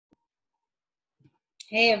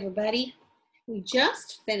Hey everybody, we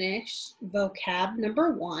just finished vocab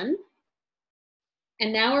number 1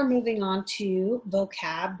 and now we're moving on to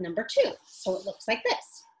vocab number 2. So it looks like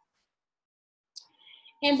this.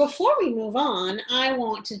 And before we move on, I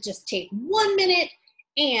want to just take 1 minute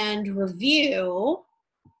and review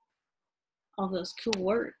all those cool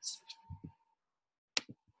words.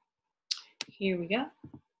 Here we go.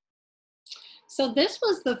 So this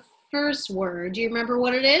was the first word. Do you remember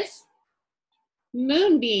what it is?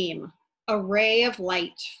 Moonbeam, a ray of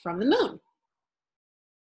light from the moon.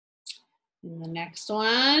 And the next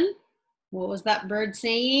one, what was that bird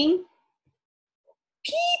saying?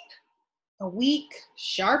 Peep, a weak,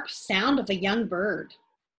 sharp sound of a young bird.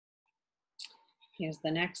 Here's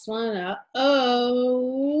the next one.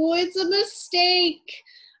 Uh-oh, it's a mistake.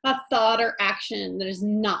 A thought or action that is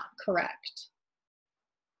not correct.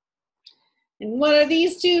 And what are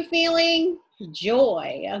these two feeling?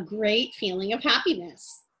 Joy, a great feeling of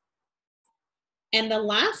happiness. And the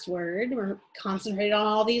last word, we're concentrated on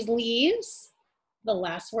all these leaves. The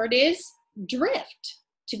last word is drift,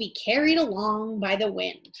 to be carried along by the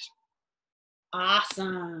wind.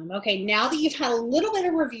 Awesome. Okay, now that you've had a little bit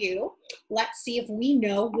of review, let's see if we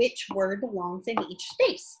know which word belongs in each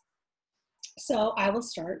space. So I will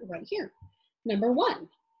start right here. Number 1,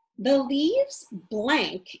 the leaves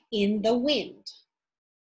blank in the wind.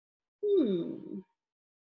 Oh,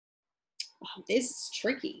 this is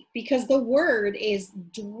tricky because the word is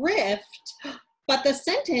drift, but the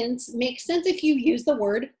sentence makes sense if you use the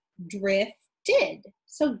word drifted.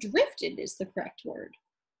 So drifted is the correct word.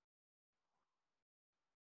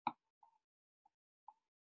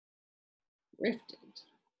 Drifted.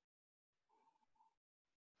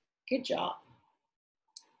 Good job.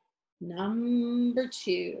 Number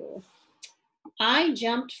 2, I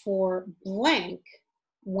jumped for blank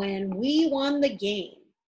when we won the game.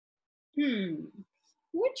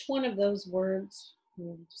 Which one of those words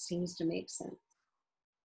seems to make sense?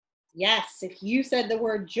 Yes, if you said the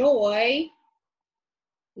word joy,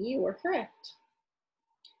 you were correct.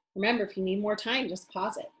 Remember, if you need more time, just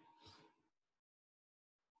pause it.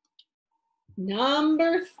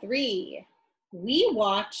 Number 3, we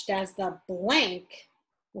watched as the blank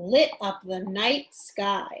lit up the night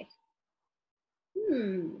sky.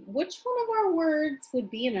 Which one of our words would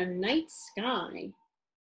be in a night sky?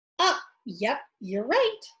 Oh, yep, you're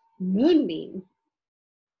right. Moonbeam.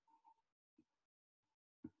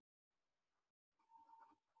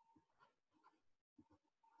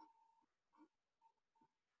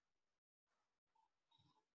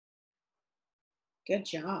 Good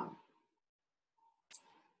job.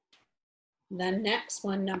 The next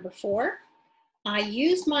one, number 4. I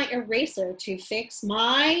used my eraser to fix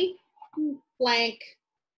my blank.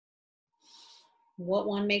 What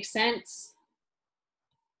one makes sense?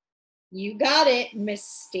 You got it,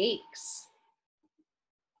 mistakes.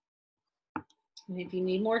 And if you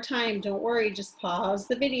need more time, don't worry, just pause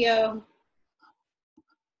the video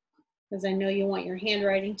because I know you want your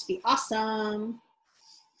handwriting to be awesome.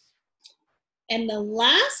 And the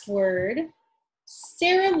last word,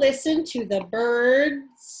 Sarah listened to the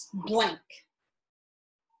birds blank.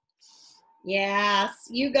 Yes,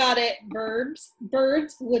 you got it, birds.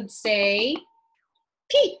 Birds would say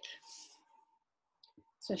peep.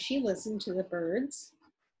 So she listened to the birds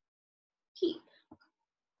peep.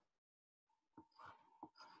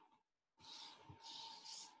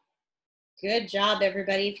 Good job,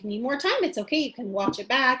 everybody. If you need more time, it's okay. You can watch it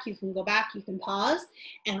back. You can go back. You can pause.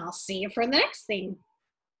 And I'll see you for the next thing.